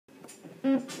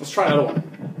Let's try another one.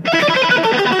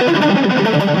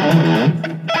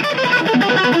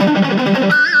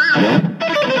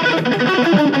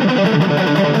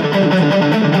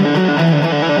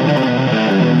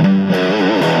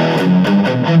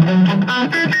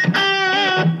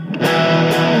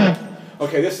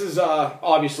 Okay, this is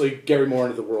obviously Gary Moore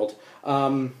into the world.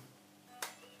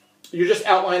 You're just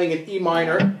outlining an E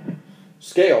minor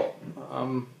scale.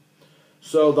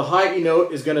 So the high E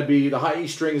note is going to be, the high E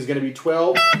string is going to be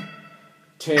 12,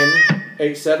 10,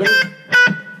 8, 7,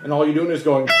 and all you're doing is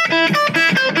going.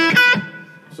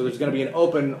 So there's going to be an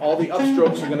open, all the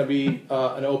upstrokes are going to be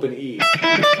an open E.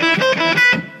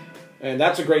 And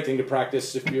that's a great thing to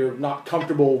practice if you're not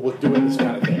comfortable with doing this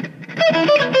kind of thing.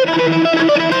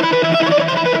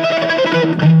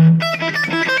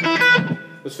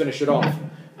 Let's finish it off.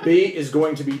 B is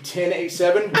going to be 10, 8,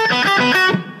 7.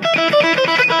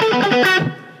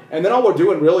 And then all we're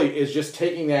doing really is just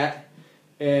taking that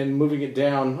and moving it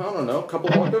down, I don't know, a couple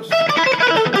of octaves?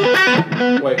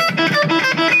 Wait.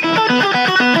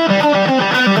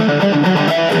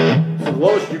 So the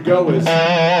lowest you go is,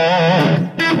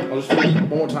 I'll just do it one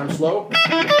more time slow.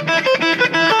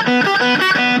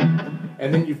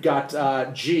 And then you've got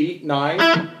G,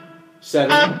 9,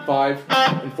 7, 5,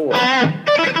 and 4.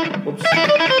 Whoops.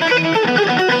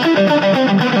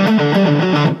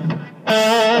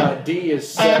 D is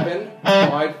 7,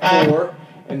 5, 4,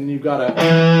 and then you've got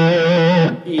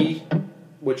a E,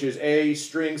 which is A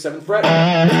string 7th fret.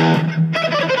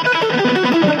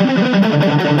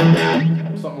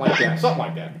 Something like that. Something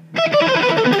like that.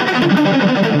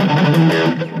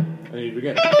 And then you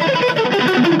begin.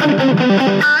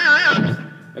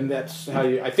 And that's how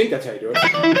you, I think that's how you do it.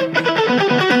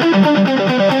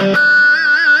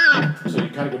 So you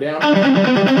kind of go down,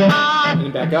 and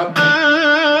then back up.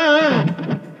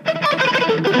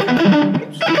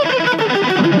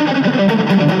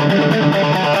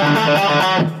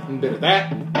 And a bit of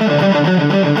that.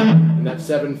 And that's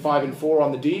 7, 5, and 4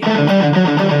 on the D.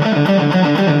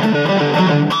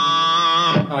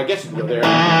 I guess you can go there.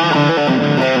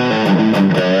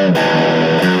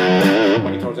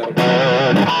 My guitar's out of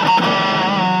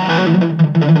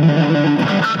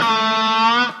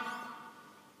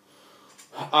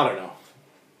I don't know.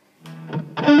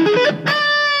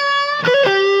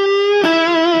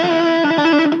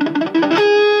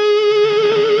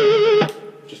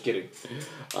 Just kidding.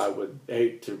 I would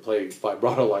hate to play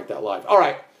vibrato like that live. All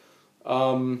right.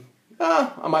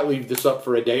 I might leave this up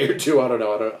for a day or two. I don't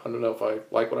know. I don't know if I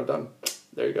like what I've done.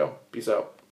 There you go. Peace out.